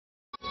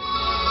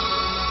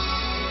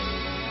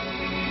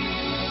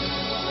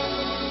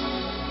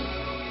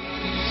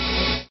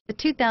The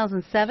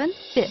 2007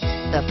 Fit.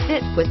 The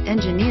Fit was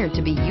engineered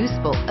to be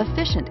useful,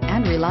 efficient,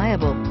 and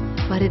reliable.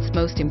 But its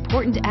most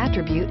important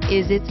attribute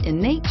is its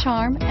innate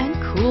charm and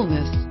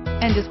coolness,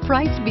 and is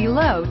priced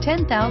below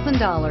 $10,000.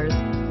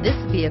 This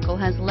vehicle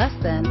has less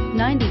than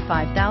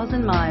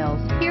 95,000 miles.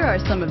 Here are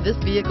some of this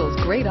vehicle's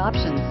great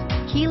options: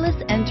 keyless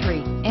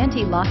entry,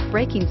 anti-lock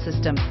braking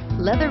system,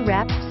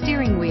 leather-wrapped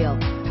steering wheel,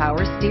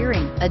 power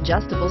steering,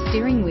 adjustable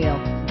steering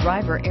wheel,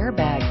 driver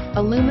airbag,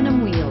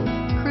 aluminum wheels,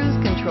 cruise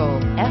control,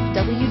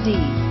 FWD,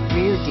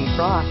 rear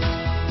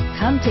defrost.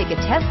 Come take a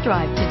test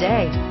drive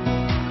today.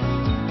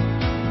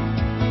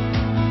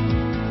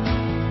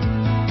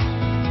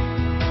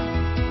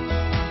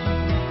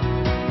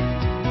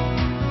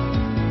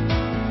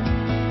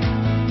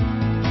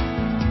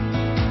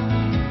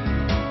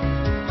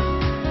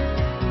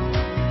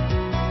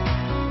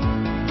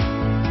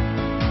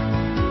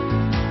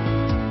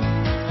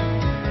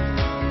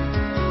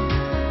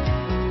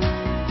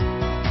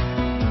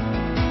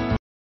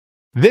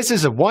 This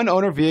is a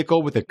one-owner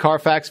vehicle with a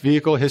Carfax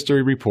Vehicle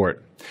History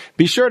Report.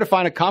 Be sure to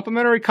find a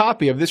complimentary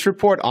copy of this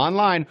report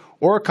online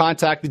or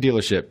contact the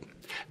dealership.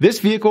 This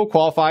vehicle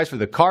qualifies for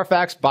the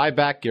Carfax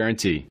Buyback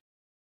Guarantee.